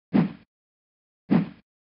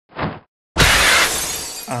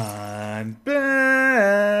I'm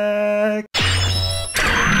back!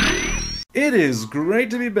 It is great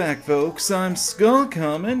to be back, folks. I'm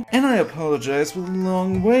MangaKamen, and I apologize for the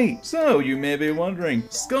long wait. So, you may be wondering,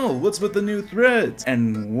 Skull, what's with the new threads?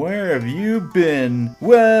 And where have you been?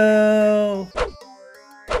 Well...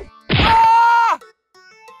 Ah!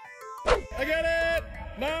 I got it!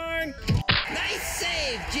 9! Nice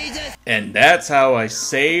save, Jesus! And that's how I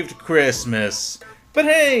saved Christmas. But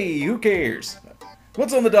hey, who cares?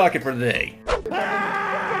 What's on the docket for today?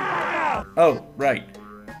 Ah! Oh, right.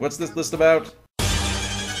 What's this list about?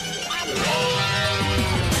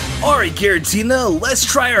 Alright, Garatina, let's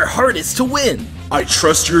try our hardest to win. I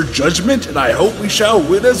trust your judgment, and I hope we shall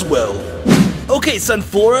win as well. Okay,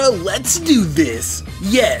 Sunflora, let's do this.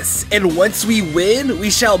 Yes, and once we win, we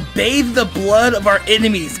shall bathe the blood of our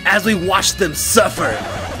enemies as we watch them suffer.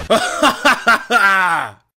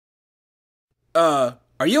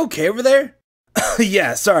 Are you okay over there?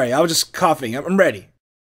 Yeah, sorry, I was just coughing. I'm ready.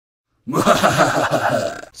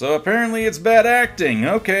 So apparently it's bad acting.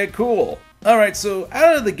 Okay, cool. Alright, so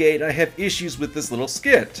out of the gate I have issues with this little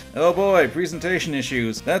skit. Oh boy, presentation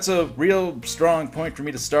issues. That's a real strong point for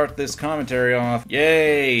me to start this commentary off.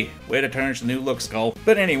 Yay! Way to tarnish the new look, Skull.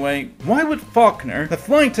 But anyway, why would Faulkner, the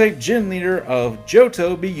flying-type gym leader of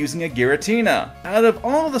Johto, be using a Giratina? Out of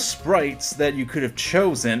all the sprites that you could have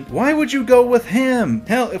chosen, why would you go with him?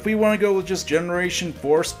 Hell, if we want to go with just Generation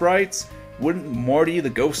 4 sprites, wouldn't Morty, the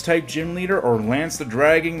Ghost-type gym leader, or Lance the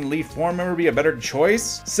Dragon Leaf Form member be a better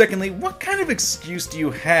choice? Secondly, what kind of excuse do you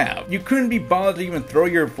have? You couldn't be bothered to even throw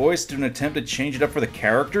your voice to an attempt to change it up for the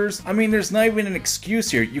characters? I mean, there's not even an excuse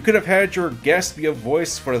here. You could have had your guest be a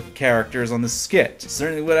voice for the characters on the skit. It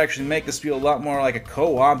certainly would actually make this feel a lot more like a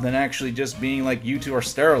co-op than actually just being like you two are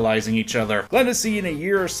sterilizing each other. Glad to see in a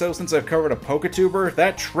year or so since I've covered a PokeTuber,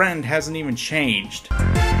 that trend hasn't even changed.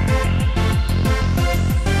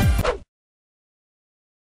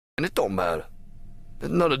 And it don't matter.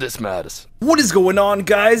 None of this matters. What is going on,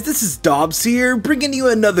 guys? This is Dobbs here, bringing you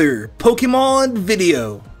another Pokemon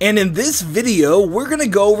video. And in this video, we're gonna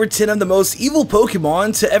go over 10 of the most evil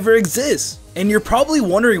Pokemon to ever exist. And you're probably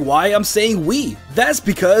wondering why I'm saying we. That's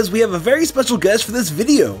because we have a very special guest for this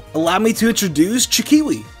video. Allow me to introduce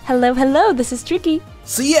Trickywi. Hello, this is Tricky.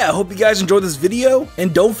 So yeah, I hope you guys enjoyed this video,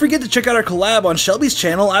 and don't forget to check out our collab on Shelby's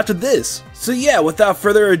channel after this. So yeah, without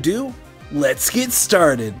further ado, let's get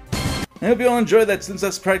started. I hope you all enjoyed that, since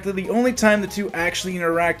that's practically the only time the two actually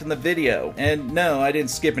interact in the video. And no, I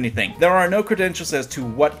didn't skip anything. There are no credentials as to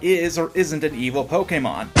what is or isn't an evil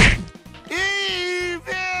Pokemon.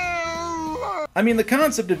 I mean, the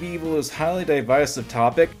concept of evil is a highly divisive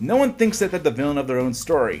topic. No one thinks that they're the villain of their own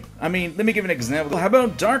story. I mean, let me give an example. How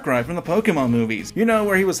about Darkrai from the Pokemon movies? You know,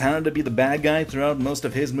 where he was hounded to be the bad guy throughout most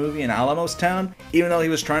of his movie in Alamos Town, even though he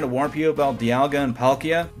was trying to warn people about Dialga and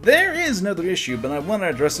Palkia? There is another issue, but I want to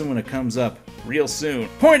address it when it comes up real soon.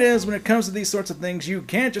 Point is, when it comes to these sorts of things, you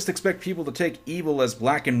can't just expect people to take evil as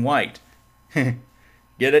black and white.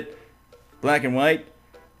 Get it? Black and white?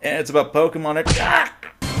 And it's about Pokemon.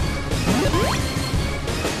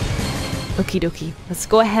 Okie dokie, let's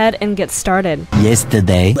go ahead and get started.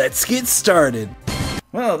 Yesterday. Let's get started.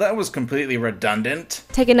 Well, that was completely redundant.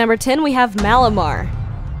 Taking number 10, we have Malamar.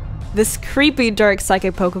 This creepy dark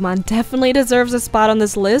psychic Pokemon definitely deserves a spot on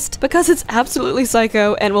this list because it's absolutely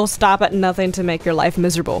psycho and will stop at nothing to make your life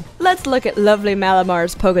miserable. Let's look at lovely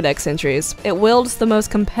Malamar's Pokedex entries. It wields the most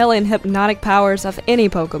compelling hypnotic powers of any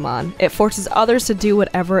Pokemon. It forces others to do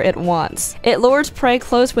whatever it wants. It lures prey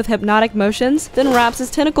close with hypnotic motions, then wraps its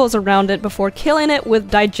tentacles around it before killing it with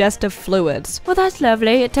digestive fluids. Well, that's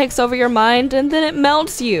lovely. It takes over your mind and then it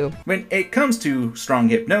melts you. When it comes to strong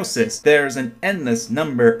hypnosis, there's an endless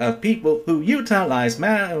number of people who utilize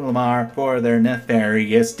Malamar for their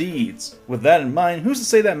nefarious deeds. With that in mind, who's to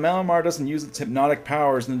say that Malamar doesn't use its hypnotic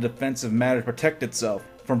powers in a defensive manner to protect itself?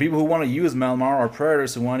 From people who want to use Malamar or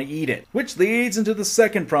predators who want to eat it. Which leads into the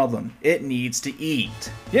second problem. It needs to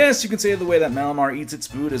eat. Yes, you can say the way that Malamar eats its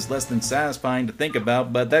food is less than satisfying to think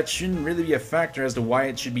about, but that shouldn't really be a factor as to why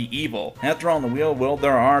it should be evil. After all, in the real world,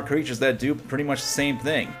 there are creatures that do pretty much the same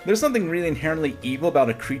thing. There's nothing really inherently evil about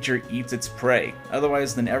a creature eats its prey.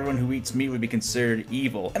 Otherwise, then everyone who eats meat would be considered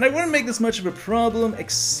evil. And I wouldn't make this much of a problem,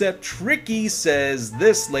 except Tricky says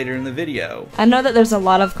this later in the video. I know that there's a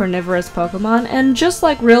lot of carnivorous Pokemon, and just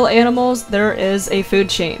like real animals, there is a food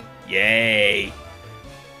chain. Yay!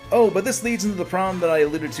 Oh, but this leads into the problem that I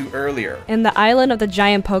alluded to earlier. In the Island of the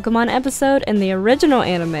Giant Pokemon episode in the original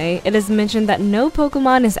anime, it is mentioned that no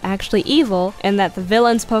Pokemon is actually evil, and that the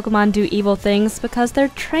villain's Pokemon do evil things because their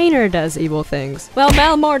trainer does evil things. Well,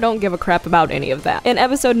 Malamar don't give a crap about any of that. In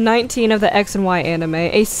episode 19 of the X and Y anime,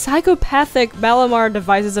 a psychopathic Malamar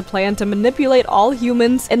devises a plan to manipulate all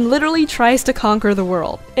humans and literally tries to conquer the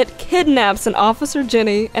world. It kidnaps an Officer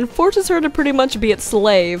Jenny and forces her to pretty much be its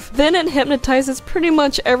slave. Then it hypnotizes pretty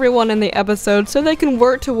much everyone in the episode so they can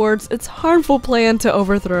work towards its harmful plan to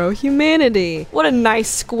overthrow humanity. What a nice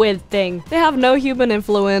squid thing. They have no human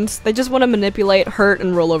influence, they just want to manipulate, hurt,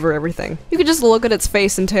 and roll over everything. You could just look at its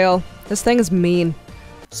face and tell, this thing is mean.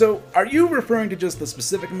 So, are you referring to just the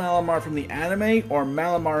specific Malamar from the anime, or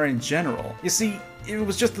Malamar in general? You see, if it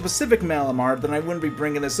was just the specific Malamar, then I wouldn't be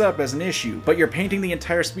bringing this up as an issue, but you're painting the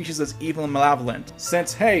entire species as evil and malevolent.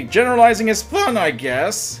 Since, hey, generalizing is fun, I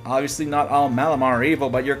guess. Obviously not all Malamar are evil,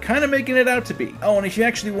 but you're kinda making it out to be. Oh, and if you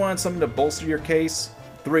actually want something to bolster your case,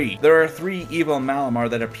 there are 3 evil Malamar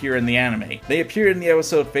that appear in the anime. They appeared in the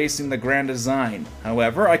episode facing the Grand Design.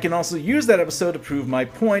 However, I can also use that episode to prove my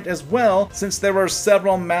point as well, since there were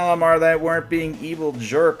several Malamar that weren't being evil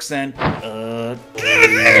jerks and,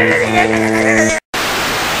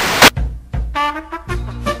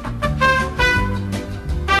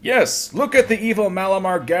 Yes, look at the evil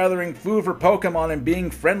Malamar gathering food for Pokemon and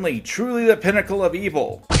being friendly, truly the pinnacle of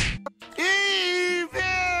evil.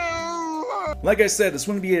 Like I said, this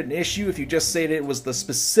wouldn't be an issue if you just said it was the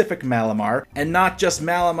specific Malamar, and not just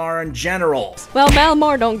Malamar in general. Well,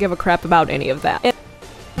 Malamar don't give a crap about any of that.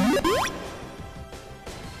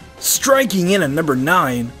 Striking in at number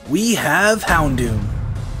 9, we have Houndoom.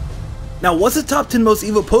 Now, what's the top 10 most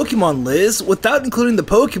evil Pokemon list without including the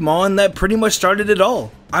Pokemon that pretty much started it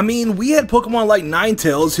all? I mean, we had Pokemon like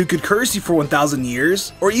Ninetales who could curse you for 1,000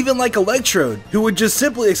 years, or even like Electrode, who would just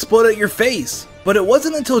simply explode at your face. But it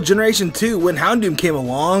wasn't until Generation 2 when Houndoom came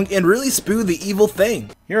along and really spewed the evil thing.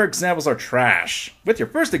 Your examples are trash. With your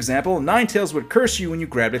first example, Ninetales would curse you when you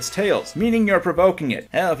grabbed its tails, meaning you're provoking it.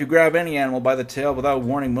 Hell, if you grab any animal by the tail without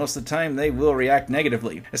warning, most of the time they will react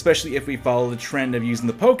negatively, especially if we follow the trend of using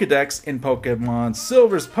the Pokedex in Pokemon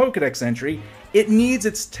Silver's Pokedex entry. It needs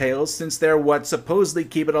its tails since they're what supposedly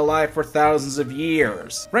keep it alive for thousands of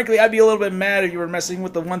years. Frankly, I'd be a little bit mad if you were messing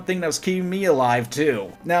with the one thing that was keeping me alive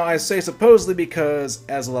too. Now, I say supposedly because,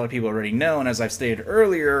 as a lot of people already know, and as I've stated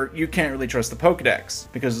earlier, you can't really trust the Pokedex,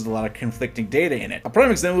 because there's a lot of conflicting data in it. A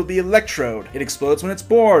prime example would be Electrode. It explodes when it's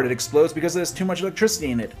bored, it explodes because there's too much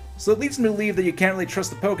electricity in it. So it leads me to believe that you can't really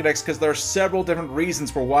trust the Pokedex because there are several different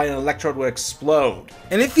reasons for why an Electrode would explode.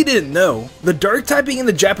 And if you didn't know, the dark typing in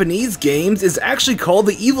the Japanese games is actually called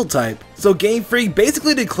the evil type. So Game Freak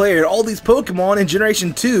basically declared all these Pokemon in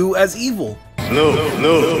Generation 2 as evil. No.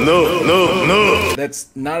 That's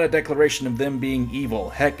not a declaration of them being evil.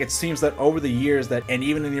 Heck, it seems that over the years that, and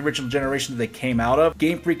even in the original generation that they came out of,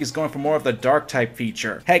 Game Freak is going for more of the dark type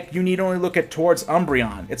feature. Heck, you need only look at towards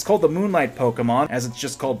Umbreon. It's called the Moonlight Pokemon, as it's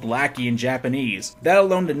just called Blackie in Japanese. That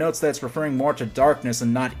alone denotes that it's referring more to darkness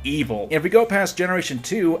and not evil. If we go past Generation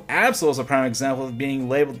 2, Absol is a prime example of being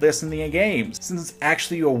labeled this in the games, since it's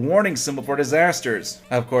actually a warning symbol for disasters.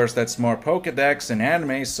 Of course, that's more Pokedex and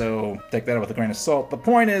anime, so take that with a grain of salt. The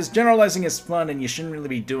point is, generalizing is fun and you shouldn't really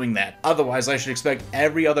be doing that. Otherwise, I should expect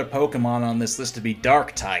every other Pokemon on this list to be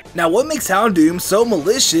dark type. Now, what makes Houndoom so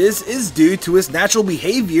malicious is due to his natural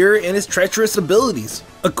behavior and his treacherous abilities.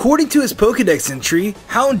 According to his Pokedex entry,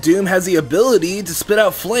 Houndoom has the ability to spit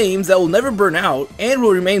out flames that will never burn out and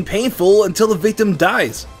will remain painful until the victim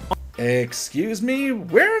dies. Excuse me?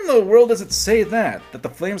 Where in the world does it say that? That the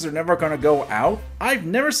flames are never gonna go out? I've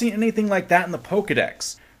never seen anything like that in the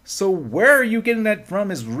Pokedex. So where are you getting that from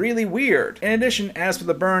is really weird. In addition, as for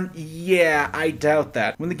the burn, yeah, I doubt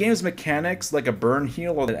that. When the game's mechanics, like a burn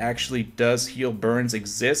heal that actually does heal burns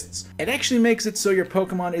exists, it actually makes it so your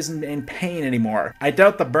Pokemon isn't in pain anymore. I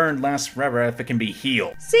doubt the burn lasts forever if it can be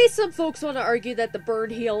healed. See, some folks want to argue that the burn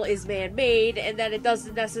heal is man-made and that it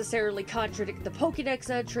doesn't necessarily contradict the Pokedex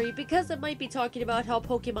entry because it might be talking about how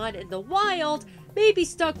Pokemon in the wild may be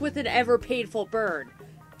stuck with an ever-painful burn.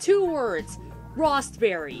 2 words.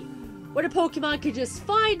 Rostberry. When a Pokemon can just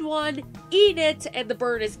find one, eat it, and the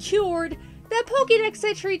burn is cured, that Pokédex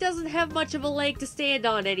entry doesn't have much of a leg to stand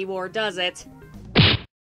on anymore, does it?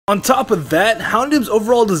 On top of that, Houndoom's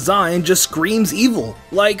overall design just screams evil.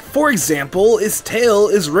 Like, for example, its tail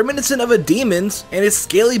is reminiscent of a demon's, and its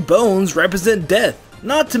scaly bones represent death.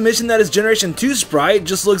 Not to mention that its Generation 2 sprite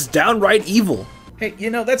just looks downright evil. Hey,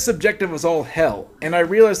 you know, that's subjective as all hell, and I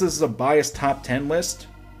realize this is a biased top 10 list,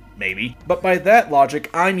 Maybe. But by that logic,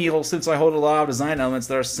 I'm evil since I hold a lot of design elements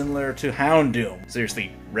that are similar to Houndoom.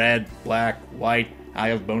 Seriously, red, black, white, I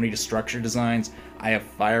have bony structure designs, I have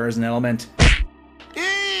fire as an element.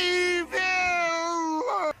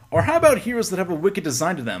 Or how about heroes that have a wicked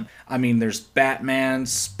design to them? I mean, there's Batman,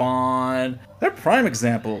 Spawn. They're prime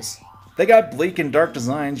examples. They got bleak and dark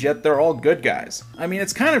designs, yet they're all good guys. I mean,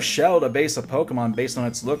 it's kind of shallow to base a Pokemon based on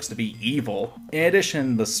its looks to be evil. In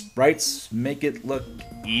addition, the sprites make it look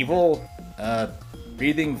evil.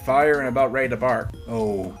 Breathing fire and about ready to bark.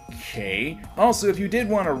 Okay. Also, if you did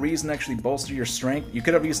want a reason to actually bolster your strength, you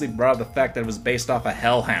could have easily brought up the fact that it was based off a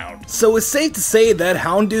Hellhound. So it's safe to say that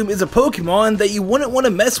Houndoom is a Pokemon that you wouldn't want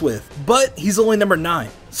to mess with, but he's only number 9.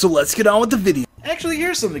 So let's get on with the video. Actually,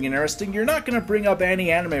 here's something interesting. You're not going to bring up any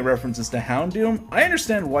anime references to Houndoom. I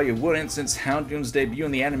understand why you wouldn't, since Houndoom's debut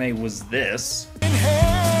in the anime was this.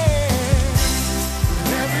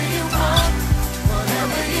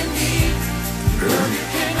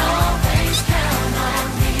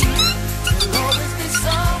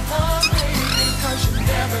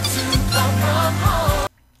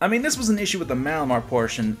 I mean, this was an issue with the Malamar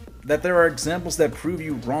portion, that there are examples that prove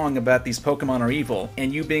you wrong about these Pokemon are evil,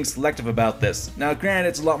 and you being selective about this. Now granted,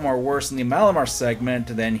 it's a lot more worse in the Malamar segment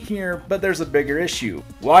than here, but there's a bigger issue.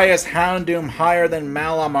 Why is Houndoom higher than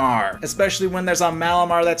Malamar? Especially when there's a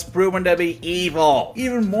Malamar that's proven to be evil!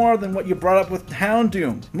 Even more than what you brought up with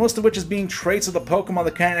Houndoom, most of which is being traits of the Pokemon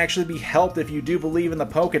that can't actually be helped if you do believe in the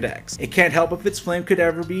Pokedex. It can't help if its flame could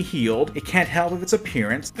ever be healed, it can't help if its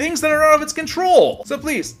appearance, things that are out of its control! So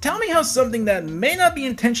please, tell me how something that may not be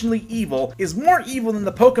intentionally evil is more evil than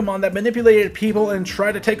the Pokemon that manipulated people and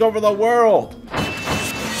tried to take over the world.